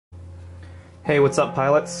Hey, what's up,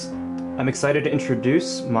 pilots? I'm excited to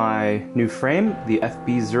introduce my new frame, the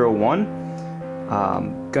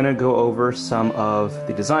FB-01. Gonna go over some of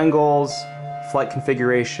the design goals, flight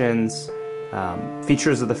configurations,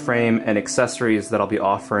 features of the frame, and accessories that I'll be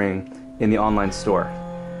offering in the online store.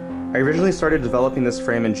 I originally started developing this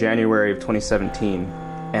frame in January of 2017,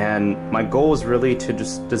 and my goal was really to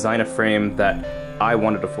just design a frame that I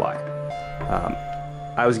wanted to fly.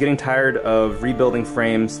 I was getting tired of rebuilding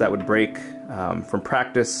frames that would break from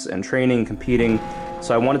practice and training, competing,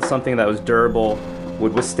 so I wanted something that was durable,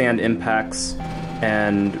 would withstand impacts,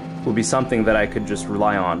 and would be something that I could just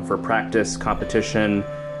rely on for practice, competition,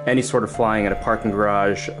 any sort of flying at a parking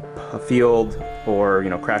garage, a field, or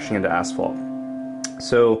crashing into asphalt.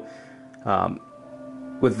 So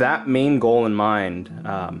with that main goal in mind,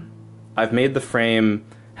 I've made the frame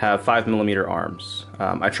have 5mm arms.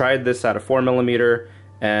 I tried this at a 4mm,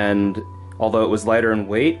 and although it was lighter in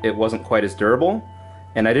weight, it wasn't quite as durable,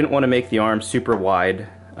 and I didn't want to make the arms super wide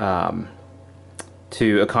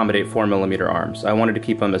to accommodate 4mm arms. I wanted to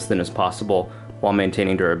keep them as thin as possible while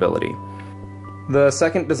maintaining durability. The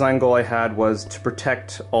second design goal I had was to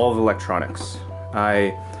protect all of the electronics.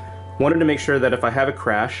 I wanted to make sure that if I have a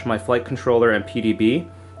crash, my flight controller and PDB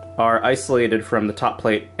are isolated from the top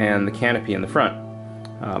plate and the canopy in the front.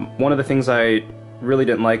 One of the things I really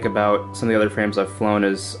didn't like about some of the other frames I've flown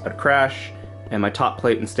is a crash and my top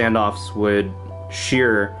plate and standoffs would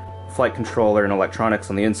shear flight controller and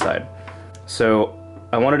electronics on the inside. So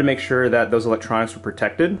I wanted to make sure that those electronics were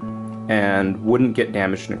protected and wouldn't get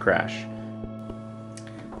damaged in a crash.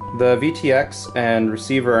 The VTX and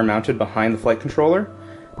receiver are mounted behind the flight controller.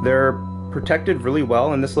 They're protected really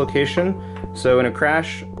well in this location, so in a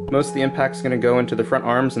crash most of the impact is going to go into the front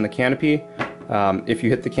arms and the canopy if you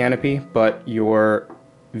hit the canopy, but your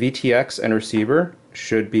VTX and receiver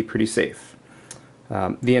should be pretty safe.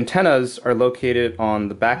 The antennas are located on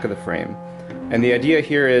the back of the frame, and the idea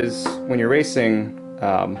here is when you're racing,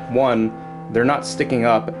 one, they're not sticking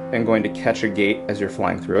up and going to catch a gate as you're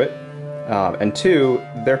flying through it, and two,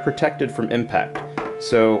 they're protected from impact.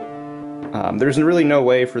 So there's really no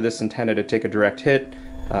way for this antenna to take a direct hit.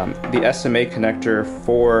 The SMA connector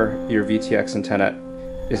for your VTX antenna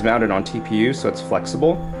is mounted on TPU, so it's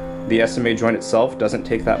flexible. The SMA joint itself doesn't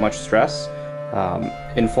take that much stress.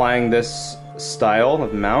 In flying this style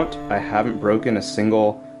of mount, I haven't broken a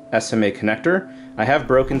single SMA connector. I have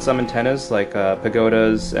broken some antennas like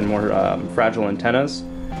pagodas and more fragile antennas,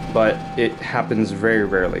 but it happens very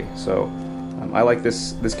rarely. So I like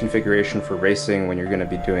this configuration for racing when you're going to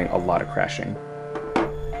be doing a lot of crashing.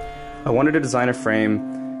 I wanted to design a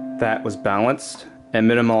frame that was balanced and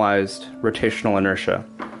minimalized rotational inertia.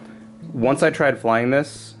 Once I tried flying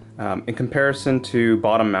this, in comparison to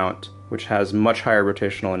bottom mount, which has much higher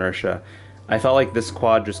rotational inertia, I felt like this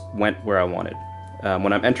quad just went where I wanted.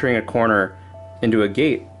 When I'm entering a corner into a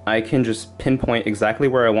gate, I can just pinpoint exactly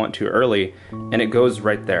where I want to early, and it goes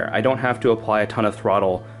right there. I don't have to apply a ton of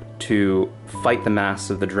throttle to fight the mass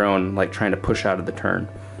of the drone like trying to push out of the turn.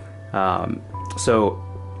 So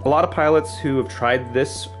a lot of pilots who have tried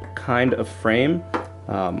this kind of frame,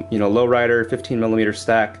 lowrider, 15mm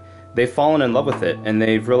stack, they've fallen in love with it, and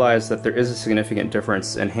they've realized that there is a significant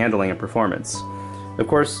difference in handling and performance. Of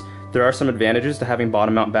course, there are some advantages to having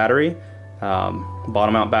bottom mount battery.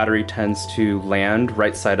 Bottom mount battery tends to land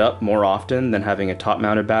right side up more often than having a top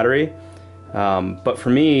mounted battery. But for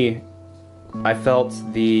me, I felt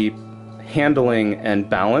the handling and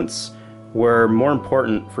balance were more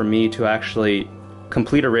important for me to actually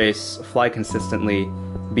complete a race, fly consistently,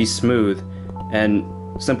 be smooth, and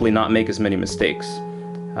simply not make as many mistakes.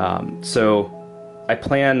 So I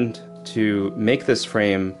planned to make this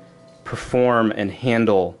frame perform and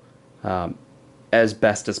handle as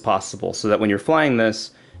best as possible, so that when you're flying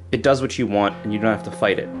this, it does what you want and you don't have to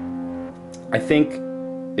fight it. I think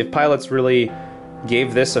if pilots really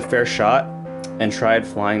gave this a fair shot and tried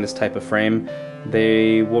flying this type of frame,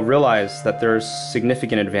 they will realize that there's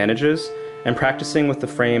significant advantages, and practicing with the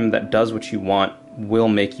frame that does what you want will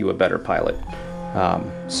make you a better pilot.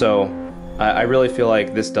 So I really feel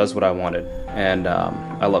like this does what I wanted, and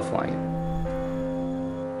I love flying it.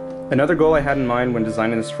 Another goal I had in mind when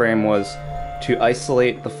designing this frame was to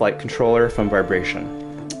isolate the flight controller from vibration.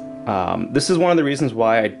 This is one of the reasons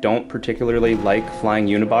why I don't particularly like flying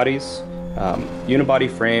unibodies. Unibody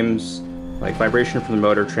frames, like vibration from the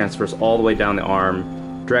motor transfers all the way down the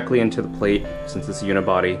arm, directly into the plate, since it's a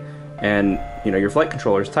unibody, and your flight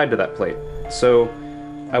controller is tied to that plate. So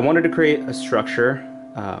I wanted to create a structure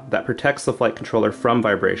that protects the flight controller from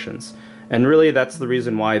vibrations, and really that's the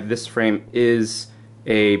reason why this frame is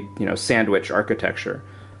a sandwich architecture.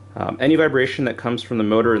 Any vibration that comes from the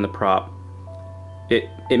motor and the prop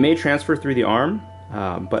It may transfer through the arm,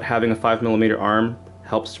 but having a 5mm arm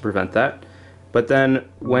helps to prevent that. But then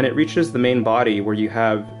when it reaches the main body, where you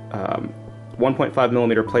have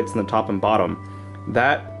 1.5mm plates in the top and bottom,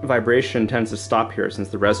 that vibration tends to stop here since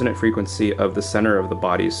the resonant frequency of the center of the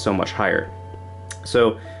body is so much higher.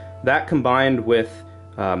 So that combined with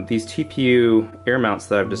these TPU air mounts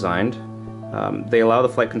that I've designed, they allow the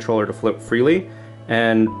flight controller to float freely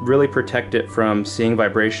and really protect it from seeing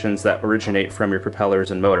vibrations that originate from your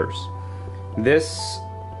propellers and motors. This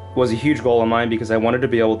was a huge goal of mine because I wanted to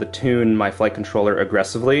be able to tune my flight controller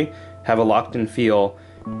aggressively, have a locked-in feel,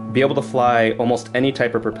 be able to fly almost any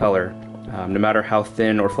type of propeller, no matter how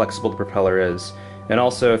thin or flexible the propeller is. And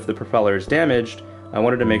also, if the propeller is damaged, I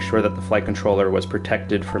wanted to make sure that the flight controller was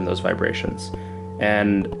protected from those vibrations.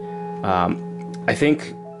 And I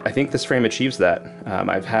think this frame achieves that.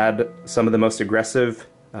 I've had some of the most aggressive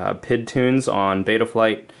PID tunes on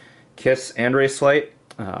Betaflight, KISS, and Raceflight.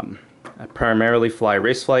 I primarily fly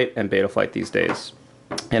Raceflight and Betaflight these days,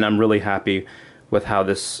 and I'm really happy with how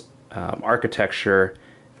this architecture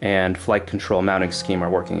and flight control mounting scheme are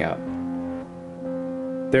working out.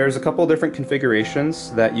 There's a couple different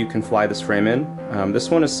configurations that you can fly this frame in. This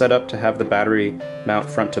one is set up to have the battery mount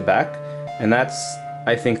front to back, and that's,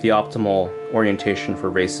 I think, the optimal orientation for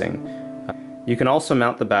racing. You can also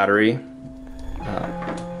mount the battery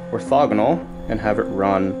orthogonal and have it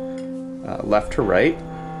run left to right,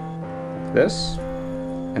 like this.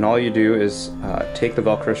 And all you do is take the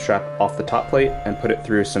Velcro strap off the top plate and put it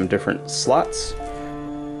through some different slots.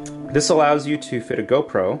 This allows you to fit a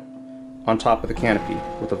GoPro on top of the canopy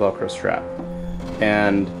with a Velcro strap.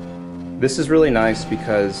 And this is really nice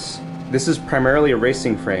because this is primarily a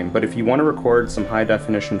racing frame, but if you want to record some high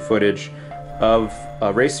definition footage of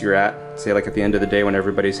a race you're at, say like at the end of the day when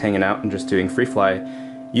everybody's hanging out and just doing free fly,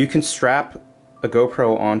 you can strap a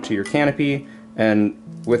GoPro onto your canopy, and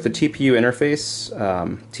with the TPU interface,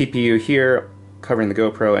 TPU here covering the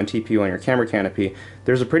GoPro and TPU on your camera canopy,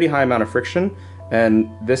 there's a pretty high amount of friction,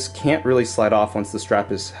 and this can't really slide off once the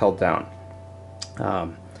strap is held down.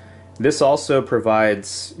 This also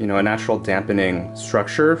provides, a natural dampening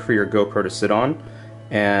structure for your GoPro to sit on,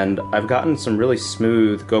 and I've gotten some really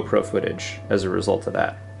smooth GoPro footage as a result of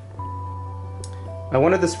that. I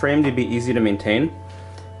wanted this frame to be easy to maintain,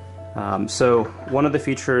 so one of the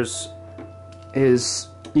features is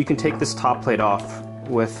you can take this top plate off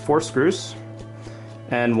with 4 screws,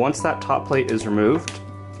 and once that top plate is removed,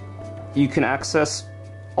 you can access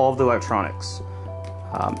all of the electronics.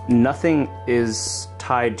 Nothing is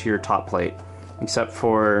tied to your top plate except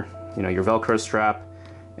for your Velcro strap,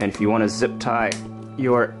 and if you want to zip tie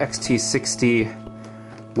your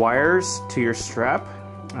XT60 wires to your strap,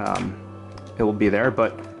 it will be there,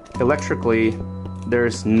 but electrically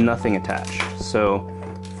there's nothing attached. So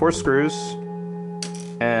 4 screws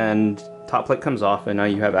and top plate comes off, and now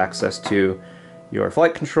you have access to your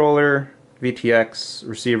flight controller, VTX,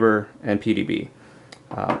 receiver, and PDB.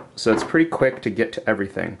 So it's pretty quick to get to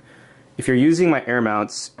everything. If you're using my air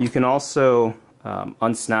mounts, you can also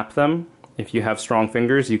unsnap them. If you have strong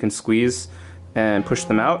fingers, you can squeeze and push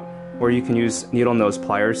them out, or you can use needle nose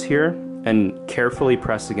pliers here and carefully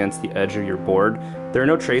press against the edge of your board. There are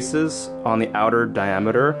no traces on the outer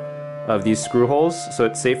diameter of these screw holes, so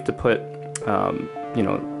it's safe to put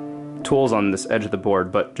tools on this edge of the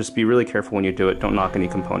board, but just be really careful when you do it. Don't knock any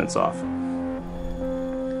components off.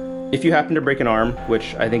 If you happen to break an arm,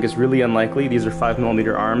 which I think is really unlikely, these are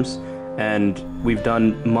 5mm arms, and we've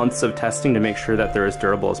done months of testing to make sure that they're as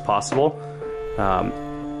durable as possible.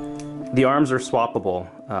 The arms are swappable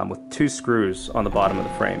with 2 screws on the bottom of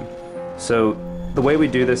the frame. So the way we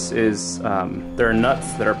do this is there are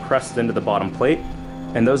nuts that are pressed into the bottom plate,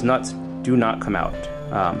 and those nuts do not come out.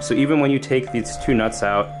 So even when you take these 2 nuts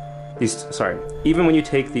out, even when you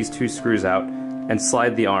take these 2 screws out and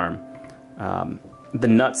slide the arm, the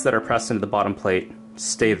nuts that are pressed into the bottom plate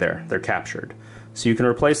stay there, they're captured. So you can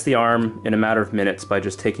replace the arm in a matter of minutes by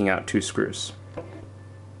just taking out 2 screws.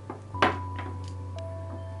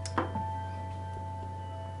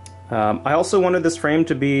 I also wanted this frame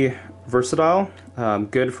to be versatile,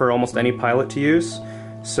 good for almost any pilot to use.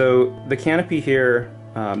 So the canopy here,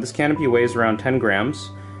 this canopy weighs around 10 grams,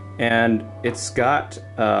 and it's got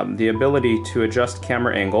the ability to adjust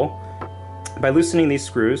camera angle. By loosening these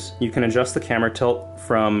screws, you can adjust the camera tilt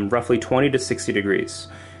from roughly 20 to 60 degrees.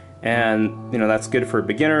 And that's good for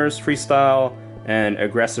beginners, freestyle, and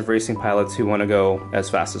aggressive racing pilots who want to go as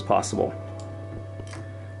fast as possible.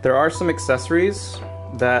 There are some accessories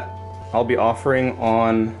that I'll be offering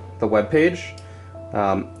on the webpage.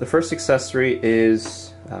 The first accessory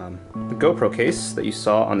is the GoPro case that you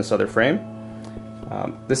saw on this other frame.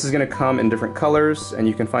 This is going to come in different colors, and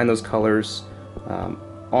you can find those colors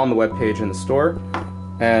on the webpage in the store.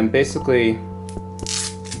 And basically,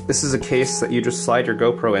 this is a case that you just slide your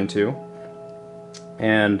GoPro into,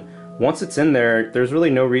 and once it's in there, there's really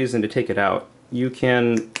no reason to take it out. You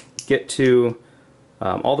can get to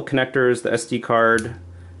all the connectors, the SD card,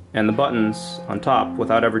 and the buttons on top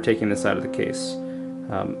without ever taking this out of the case.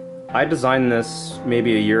 I designed this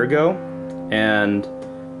maybe a year ago, and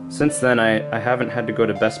since then I haven't had to go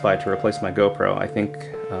to Best Buy to replace my GoPro. I think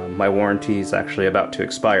my warranty is actually about to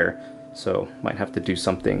expire, so might have to do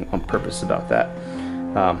something on purpose about that.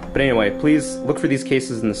 But anyway, please look for these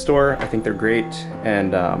cases in the store. I think they're great,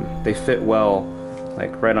 and they fit well,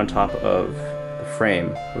 like right on top of the frame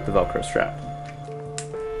with the Velcro strap.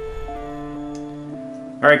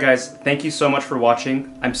 Alright guys, thank you so much for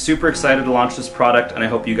watching. I'm super excited to launch this product, and I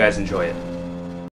hope you guys enjoy it.